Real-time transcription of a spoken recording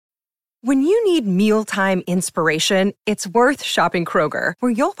When you need mealtime inspiration, it's worth shopping Kroger,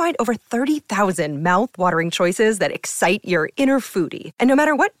 where you'll find over 30,000 mouth-watering choices that excite your inner foodie. And no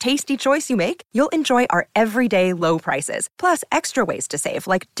matter what tasty choice you make, you'll enjoy our everyday low prices, plus extra ways to save,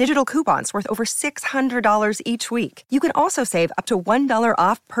 like digital coupons worth over $600 each week. You can also save up to $1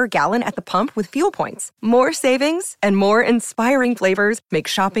 off per gallon at the pump with fuel points. More savings and more inspiring flavors make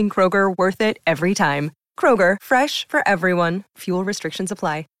shopping Kroger worth it every time. Kroger, fresh for everyone. Fuel restrictions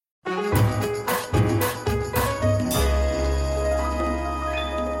apply.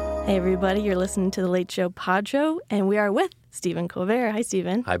 Hey everybody, you're listening to The Late Show Pod Show, and we are with Stephen Colbert. Hi,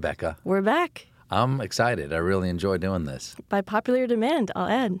 Stephen. Hi, Becca. We're back. I'm excited. I really enjoy doing this. By popular demand, I'll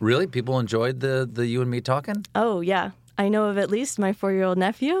add. Really? People enjoyed the you and me talking? Oh, yeah. I know of at least my 4-year-old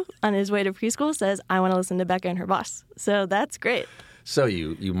nephew on his way to preschool says, I want to listen to Becca and her boss. So that's great. So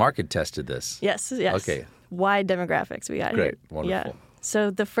you market tested this? Yes. Okay. Wide demographics we got here. Great. Wonderful. Yeah.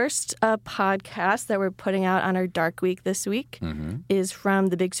 So the first podcast that we're putting out on our Dark Week this week is from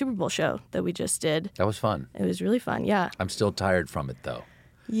the big Super Bowl show that we just did. That was fun. It was really fun, yeah. I'm still tired from it, though.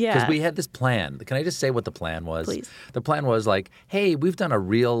 Yeah. Because we had this plan. Can I just say what the plan was? Please. The plan was like, hey, we've done a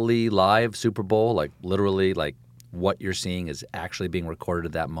really live Super Bowl, like literally like what you're seeing is actually being recorded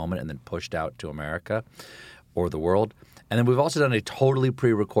at that moment and then pushed out to America or the world. And then we've also done a totally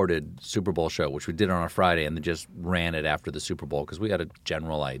pre-recorded Super Bowl show, which we did on a Friday and then just ran it after the Super Bowl because we had a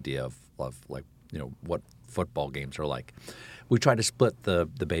general idea of like, you know, what football games are like. We tried to split the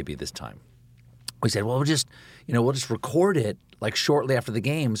baby this time. We said, well, we'll just record it like shortly after the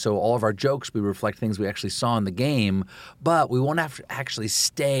game so all of our jokes, we reflect things we actually saw in the game, but we won't have to actually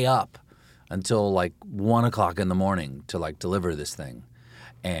stay up until like 1 o'clock in the morning to like deliver this thing.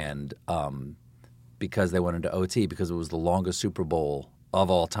 And because they went into OT, because it was the longest Super Bowl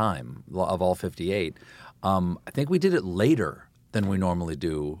of all time, of all 58. I think we did it later than we normally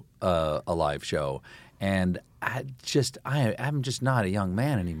do a live show. And I'm just not a young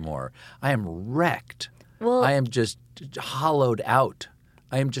man anymore. I am wrecked. Well, I am just hollowed out.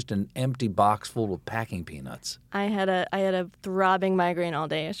 I am just an empty box full with packing peanuts. I had a throbbing migraine all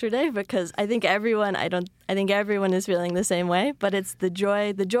day yesterday because I think everyone is feeling the same way, but it's the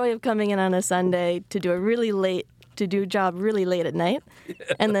joy of coming in on a Sunday to do a job really late at night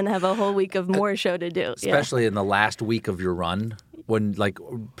and then have a whole week of more show to do. Especially in the last week of your run when like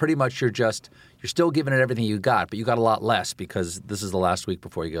pretty much you're still giving it everything you got, but you got a lot less because this is the last week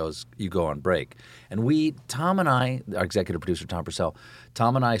before you go on break. And Tom and I, our executive producer, Tom Purcell,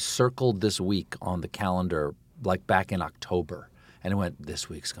 Tom and I circled this week on the calendar like back in October. And it went, this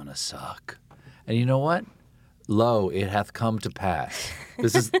week's going to suck. And you know what? Lo, it hath come to pass.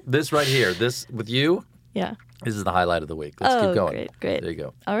 This right here, this with you. Yeah. This is the highlight of the week. Let's keep going. Great. There you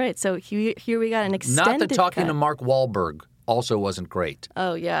go. All right. So here we got an extended Not that talking cut. to Mark Wahlberg also wasn't great.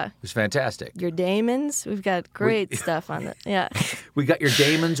 Oh, yeah. It was fantastic. Your Damons, we've got great stuff on it. Yeah. We got your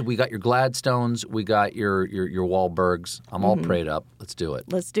Damons, we got your Gladstones, we got your Wahlbergs. I'm all prayed up. Let's do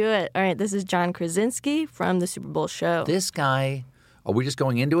it. Let's do it. All right. This is John Krasinski from the Super Bowl show. This guy, are we just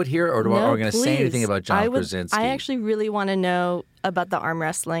going into it here, or are we going to say anything about John Krasinski? I actually really want to know about the arm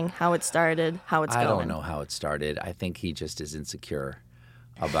wrestling, how it started, how it's going. I don't know how it started. I think he just is insecure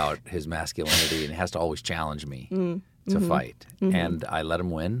about his masculinity and has to always challenge me to fight. And I let him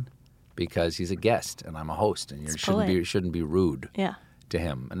win because he's a guest and I'm a host, and you shouldn't be rude to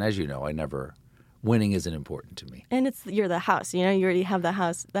him. And as you know, winning isn't important to me. And you're the house. You know, you already have the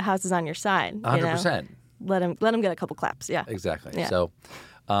house. The house is on your side. 100%. Let him get a couple claps. Yeah. Exactly. Yeah. So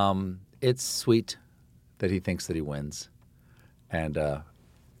it's sweet that he thinks that he wins. And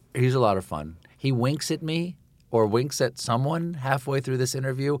he's a lot of fun. He winks at me or winks at someone halfway through this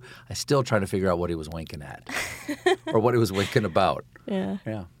interview. I still trying to figure out what he was winking at or what he was winking about. Yeah.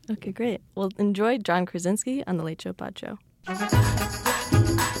 Yeah. Okay, great. Well, enjoy John Krasinski on The Late Show Pod Show.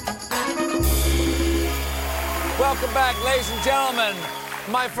 Welcome back, ladies and gentlemen.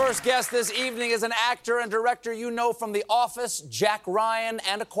 My first guest this evening is an actor and director you know from The Office, Jack Ryan,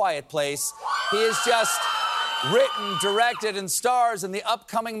 and A Quiet Place. He is just written, directed, and stars in the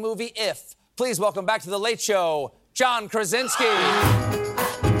upcoming movie If. Please welcome back to The Late Show, John Krasinski. Wow.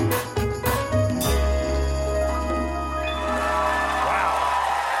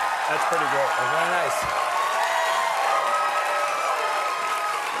 That's pretty great. That's very nice.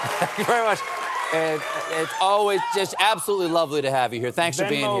 Thank you very much. And it's always just absolutely lovely to have you here. Thanks for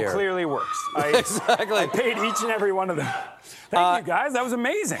being here. Venmo clearly works. Exactly. I paid each and every one of them. Thank you, guys. That was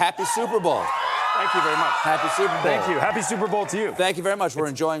amazing. Happy Super Bowl. Thank you very much. Happy Super Bowl. Thank you. Happy Super Bowl to you. Thank you very much. We're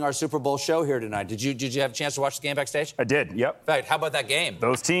enjoying our Super Bowl show here tonight. Did you have a chance to watch the game backstage? I did, yep. In fact, how about that game?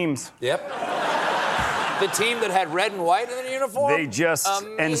 Those teams. Yep. The team that had red and white in their uniform? They just,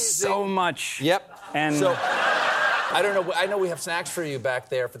 Amazing. and so much. Yep. And so, I don't know. I know we have snacks for you back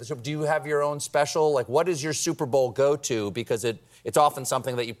there for the Super. Do you have your own special? Like, what is your Super Bowl go-to? Because it's often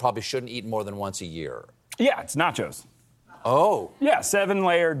something that you probably shouldn't eat more than once a year. yeah, it's nachos. Oh. Yeah,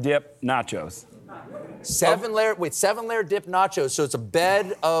 7-layer dip nachos. 7-layer dip nachos. So it's a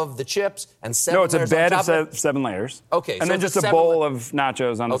bed of the chips and 7 No, it's a layers bed on of top 7 layers. Okay, And so then it's just a bowl of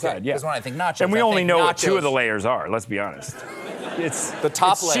nachos on the Okay, side. Yeah. because when I think nachos, and we I only think know what 2 nachos. of the layers are, let's be honest. It's The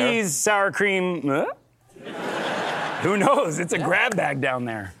top it's layer. cheese, sour cream. Who knows? It's a grab bag down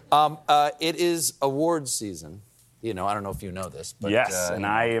there. It is awards season. You know, I don't know if you know this, but Yes, and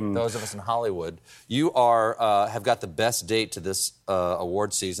I am- those of us in Hollywood. You are have got the best date to this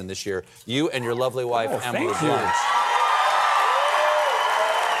award season this year. You and your lovely wife Emily thank you. Blunt.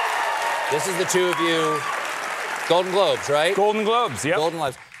 This is the two of you. Golden Globes, right? Golden Globes, yep. Golden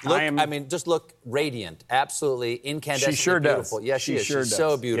Globes. Look, I am- I mean, just look radiant, absolutely incandescently She sure beautiful. does. Yeah, she is. Sure She's does.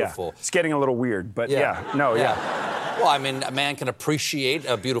 so Yeah. beautiful. It's getting a little weird, but yeah. Well, I mean, a man can appreciate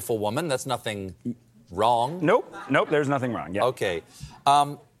a beautiful woman. That's nothing wrong. Nope, there's nothing wrong. Yeah. Okay.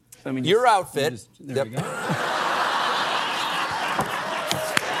 Let me Your just- outfit. there we go.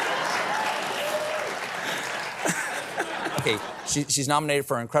 Okay, she's nominated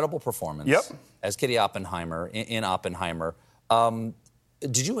for an incredible performance. Yep. As Kitty Oppenheimer in Oppenheimer.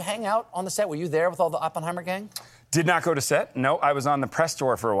 Did you hang out on the set? Were you there with all the Oppenheimer gang? Did not go to set. No, I was on the press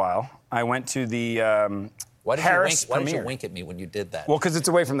tour for a while. I went to the Why did Paris why did premiere. you wink at me when you did that? Well, because it's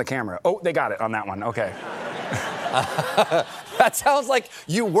away from the camera. Oh, they got it on that one. Okay. That sounds like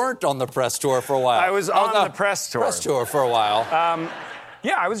you weren't on the press tour for a while. I was on the press tour. Press tour for a while.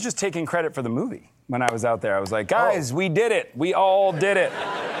 Yeah, I was just taking credit for the movie when I was out there. I was like, guys, we did it. We all did it.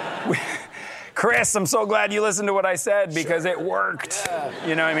 Chris, I'm so glad you listened to what I said because it worked. Yeah.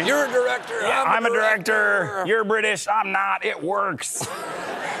 You know what I mean? You're a director. Yeah, I'm a director. You're British. I'm not. It works.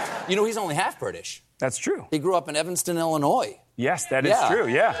 You know, he's only half British. That's true. He grew up in Evanston, Illinois. Yes, that is true.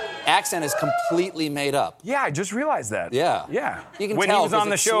 Yeah. Accent is completely made up. Yeah, I just realized that. Yeah. Yeah. You can when tell he was 'cause on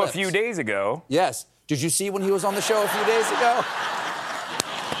the it show slips. a few days ago. Yes. Did you see when he was on the show a few days ago?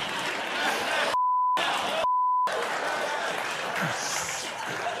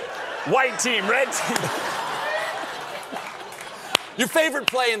 White team, red team. Your favorite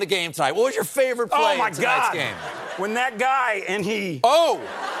play in the game tonight. What was your favorite play Oh my in tonight's God. game? When that guy and he. Oh!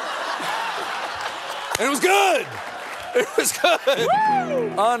 And it was good. It was good. Woo!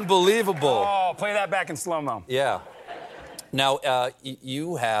 Unbelievable. Oh, play that back in slow-mo. Yeah. Now,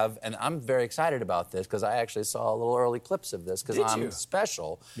 you have, and I'm very excited about this because I actually saw a little early clips of this because Did I'm you?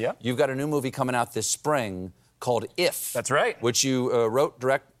 special. Yeah. You've got a new movie coming out this spring called If. That's right. Which you wrote,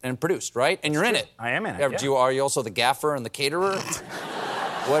 direct, and produced, right? And you're in it. I am in it, yeah. Are you also the gaffer and the caterer?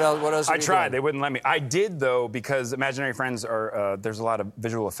 What else are I you tried. doing? They wouldn't let me. I did, though, because Imaginary Friends are, there's a lot of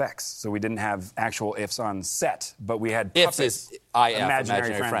visual effects. So we didn't have actual ifs on set, but we had Ifs puppets. is IF,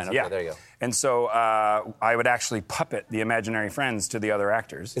 Imaginary Friend. Okay, yeah. there you go. And so I would actually puppet the Imaginary Friends to the other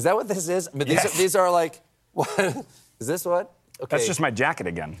actors. Is that what this is? But Yes. these are like, what? Is this what? Okay. That's just my jacket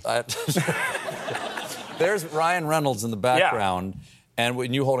again. There's Ryan Reynolds in the background, and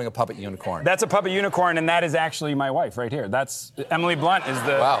when you holding a puppet unicorn. That's a puppet unicorn, and that is actually my wife right here. That's Emily Blunt is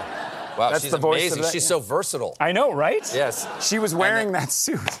the. Wow, That's she's the voice amazing. of that, She's yeah. so versatile. I know, right? Yes. She was wearing that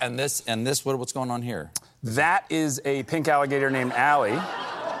suit. And this, what's going on here? That is a pink alligator named Allie.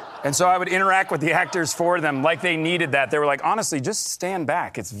 And so I would interact with the actors for them like they needed that. They were like, honestly, just stand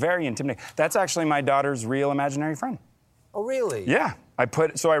back. It's very intimidating. That's actually my daughter's real imaginary friend. Oh, really? Yeah. I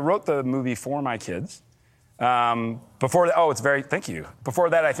wrote the movie for my kids. Before that, thank you. Before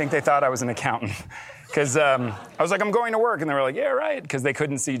that, I think they thought I was an accountant. Because I was like, I'm going to work. And they were like, yeah, right. Because they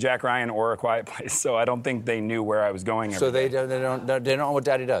couldn't see Jack Ryan or A Quiet Place. So I don't think they knew where I was going. So every they day. don't know what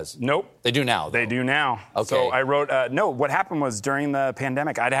Daddy does? Nope. They do now, though. They do now. Okay. So I wrote, what happened was during the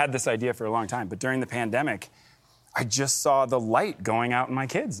pandemic, I'd had this idea for a long time, but during the pandemic, I just saw the light going out in my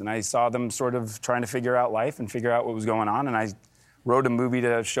kids. And I saw them sort of trying to figure out life and figure out what was going on. And I wrote a movie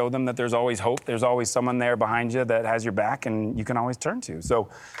to show them that there's always hope. There's always someone there behind you that has your back and you can always turn to. So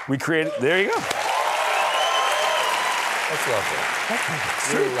we created, there you go. That's lovely.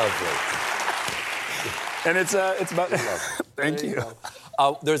 It's really lovely. And it's about, thank you.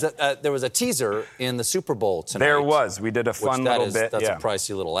 There was a teaser in the Super Bowl tonight. There was. We did a fun little bit. That's yeah. a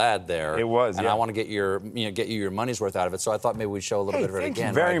pricey little ad there. It was, and yeah. I want to get you your money's worth out of it. So I thought maybe we'd show a little bit of it thank you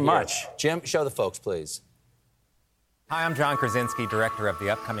again. very right here. much. Jim, show the folks, please. Hi, I'm John Krasinski, director of the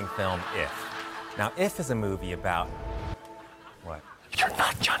upcoming film If. Now, If is a movie about what? You're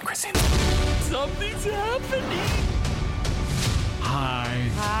not John Krasinski. Something's happening. Hi.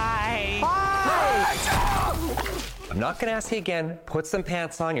 Hi. Hi. I'm not gonna ask you again. Put some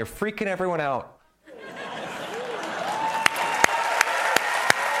pants on. You're freaking everyone out.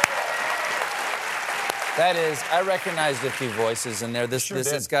 That is, I recognized a few voices in there.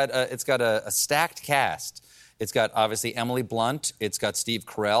 It's got a stacked cast. It's got obviously Emily Blunt. It's got Steve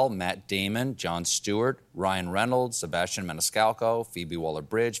Carell, Matt Damon, Jon Stewart, Ryan Reynolds, Sebastian Maniscalco, Phoebe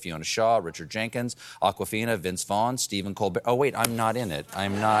Waller-Bridge, Fiona Shaw, Richard Jenkins, Awkwafina, Vince Vaughn, Stephen Colbert. Oh wait, I'm not in it.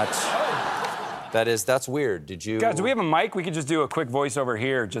 I'm not. That's weird. Did you? Guys, do we have a mic? We could just do a quick voiceover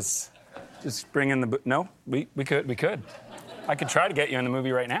here. Just bring in the. No, we could. I could try to get you in the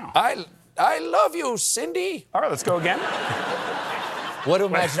movie right now. I love you, Cindy. All right, let's go again. What to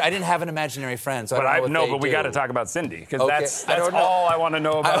imagine? I didn't have an imaginary friend, so I don't know what they but we do. got to talk about Cindy because Okay. that's all I want to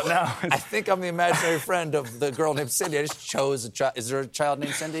know about now. I think I'm the imaginary friend of the girl named Cindy. I just chose a child. Is there a child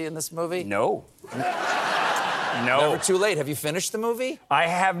named Cindy in this movie? No. Never too late. Have you finished the movie? I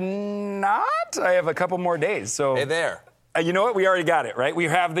have not. I have a couple more days. So. Hey there. You know what? We already got it, right? We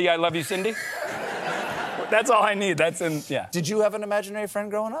have the I love you, Cindy. That's all I need. That's in. Yeah. Did you have an imaginary friend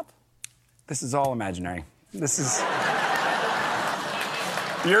growing up? This is all imaginary. This is.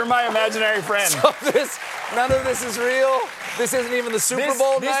 You're my imaginary friend. So none of this is real? This isn't even the Super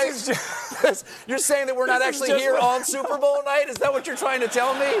Bowl night? This is just, you're saying that we're not actually here on Super Bowl night? Is that what you're trying to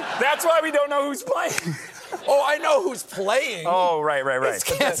tell me? That's why we don't know who's playing. Oh, I know who's playing. Oh, right. It's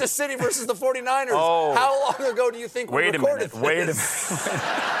Kansas City versus the 49ers. Oh. How long ago do you think we recorded this? Wait a minute.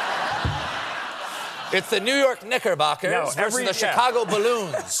 It's the New York Knickerbockers versus the Chicago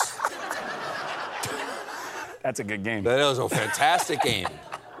Balloons. That's a good game. That was a fantastic game.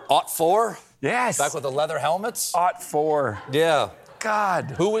 04? Yes. Back with the leather helmets? 04. Yeah.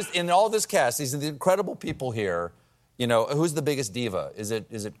 God. Who was in all this cast? These are the incredible people here. You know, who's the biggest diva? Is it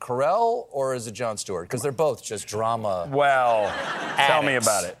Carell or is it Jon Stewart? Because they're both just drama. Well, tell me addicts.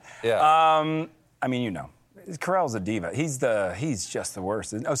 about it. Yeah. I mean, you know, Carell's a diva. He's just the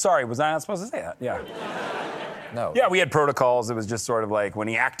worst. Oh, sorry, was I not supposed to say that? Yeah. No. Yeah, we had protocols. It was just sort of like when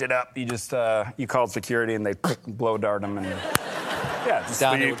he acted up, you just you called security and they blow dart him and just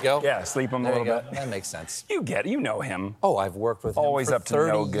down he would go. Yeah, sleep him a little bit. That makes sense. You know him. Oh, I've worked with him Always for up to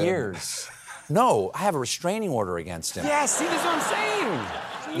 30 no good. years. No, I have a restraining order against him. Yeah, see, that's what I'm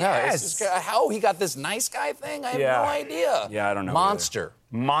saying. Yeah, Yes. it's just, how he got this nice guy thing, I have no idea. Yeah, I don't know. Monster.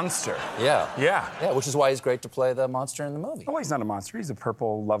 Monster. Yeah. Yeah. Yeah, which is why he's great to play the monster in the movie. Oh, he's not a monster. He's a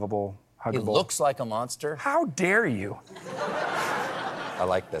purple, lovable, huggable. He looks like a monster. How dare you? I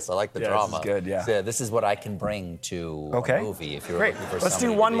like this. I like the Yeah, drama. this is good, yeah. So, this is what I can bring to a movie if you're Great. looking for Let's do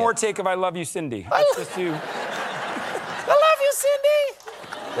somebody one to be more in. take of I Love You, Cindy. Let's just do... I love you, Cindy.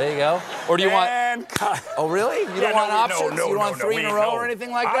 There you go. Or do you want... And cut. Oh, really? You don't want options? You don't want three in a row or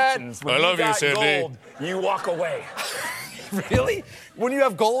anything like Options. that? When I love you, got Cindy. Gold, you walk away. Really? When you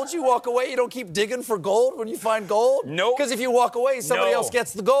have gold, you walk away? You don't keep digging for gold when you find gold? Nope. Because if you walk away, somebody No. else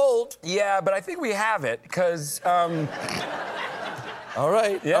gets the gold. Yeah, but I think we have it, because... All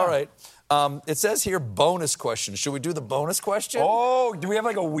right. Yeah. All right. It says here bonus question. Should we do the bonus question? Oh, do we have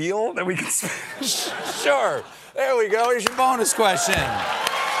like a wheel that we can... Sure. There we go. Here's your bonus question.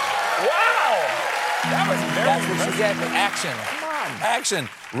 Wow! That was very That's what you get. Action. Come on. Action.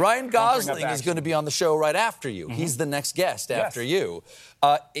 Ryan Gosling is action. going to be on the show right after you. He's the next guest after you.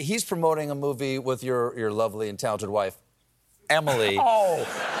 He's promoting a movie with your lovely and talented wife, Emily. Oh,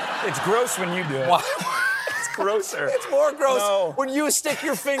 it's gross when you do it. Why- It's grosser. It's more gross No. when you stick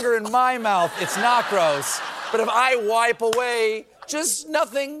your finger in my mouth. It's not gross. But if I wipe away, just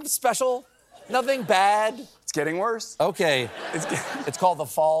nothing special, nothing bad. It's getting worse. Okay. It's called The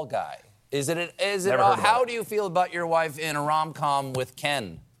Fall Guy. Is it? Never heard of How it. do you feel about your wife in a rom-com with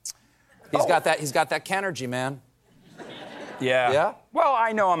Ken? He's got that. He's got that Kenergy, man. Yeah. Yeah? Well,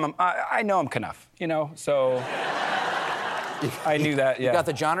 I know I'm Knuff, you know, so I knew that. Yeah. You got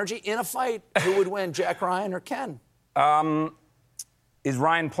the Johnergy in a fight. Who would win, Jack Ryan or Ken? Is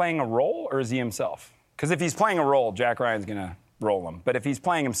Ryan playing a role or is he himself? Because if he's playing a role, Jack Ryan's gonna roll him. But if he's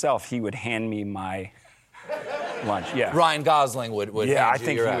playing himself, he would hand me my lunch. Yeah. Ryan Gosling would. Yeah, hand I you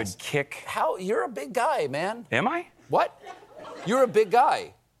think your he ass. would kick. How? You're a big guy, man. Am I? What? You're a big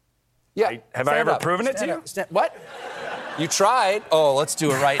guy. Yeah. Have I stand ever up. proven it to Stand you? up. What? You tried? Oh, let's do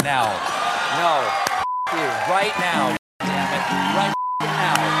it right now. No. You. Right now. Damn it. Right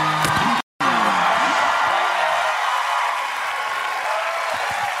now.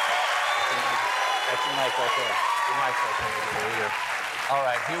 That's your mic right there. Your mic's right there. There you go. All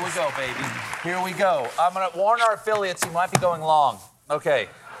right, here we go, baby. Here we go. I'm going to warn our affiliates you might be going long. Okay.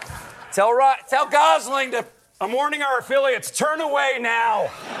 Tell Gosling to... I'm warning our affiliates, turn away now.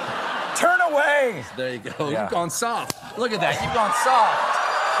 Turn away. There you go. Yeah. You've gone soft. Look at that. You've gone soft.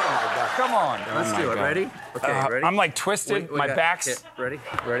 come on. Let's do it. God. Ready? Okay, ready? I'm like twisted. My back's. Okay, ready?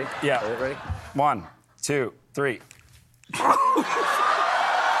 Ready? Yeah. Ready? 1, 2, 3.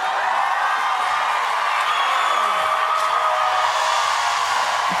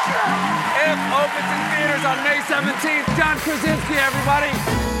 If opens in theaters on May 17th. John Krasinski, everybody.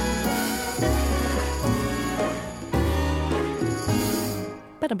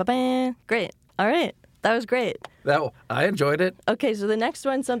 Ba-da-ba-ba. Great. All right. That was great. I enjoyed it. Okay, so the next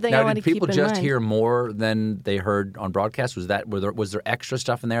one's something I Now, want did to keep in people just mind. hear more than they heard on broadcast? Was there extra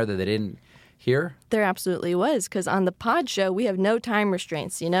stuff in there that they didn't hear? There absolutely was, because on the pod show, we have no time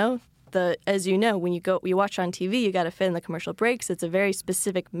restraints, you know? As you know, when you watch on TV, you got to fit in the commercial breaks. It's a very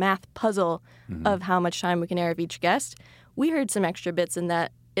specific math puzzle of how much time we can air of each guest. We heard some extra bits in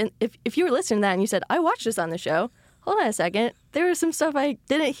that. And if you were listening to that and you said, I watched this on the show, hold on a second. There was some stuff I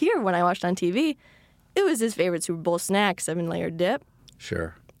didn't hear when I watched on TV. It was his favorite Super Bowl snack, 7-layer dip.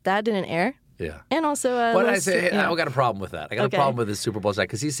 Sure. That didn't air. Yeah. And also, What did I say? I got a problem with that. I got Okay. a problem with his Super Bowl snack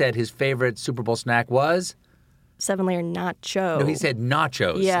because he said his favorite Super Bowl snack was. 7-layer nacho. No, he said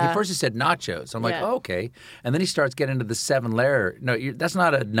nachos. Yeah. He said nachos. I'm like, Yeah. oh, okay. And then he starts getting into the 7-layer. No, that's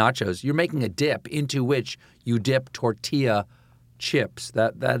not a nachos. You're making a dip into which you dip tortilla chips.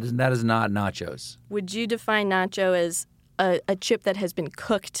 That is not nachos. Would you define nacho as a chip that has been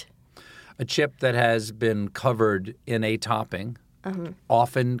cooked? A chip that has been covered in a topping,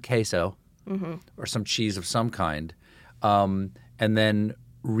 often queso or some cheese of some kind, and then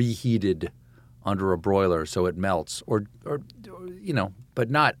reheated under a broiler so it melts, or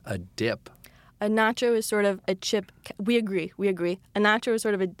but not a dip. A nacho is sort of a chip. We agree. A nacho is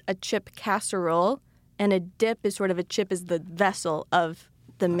sort of a chip casserole, and a dip is sort of a chip is the vessel of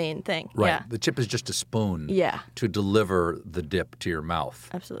the main thing. Right. Yeah, The chip is just a spoon Yeah. to deliver the dip to your mouth.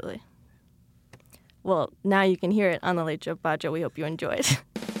 absolutely. Well, now you can hear it on the Late Show Pod Show. We hope you enjoy it.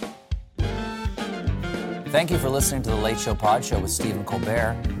 Thank you for listening to The Late Show Pod Show with Stephen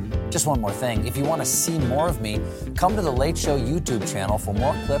Colbert. Just one more thing. If you want to see more of me, come to The Late Show YouTube channel for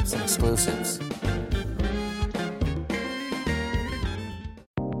more clips and exclusives.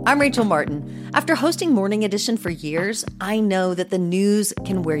 I'm Rachel Martin. After hosting Morning Edition for years, I know that the news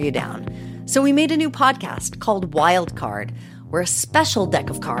can wear you down. So we made a new podcast called Wild Card, where a special deck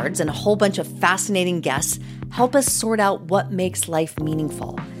of cards and a whole bunch of fascinating guests help us sort out what makes life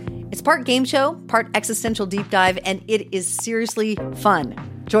meaningful. It's part game show, part existential deep dive, and it is seriously fun.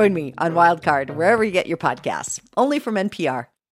 Join me on Wild Card, wherever you get your podcasts, only from NPR.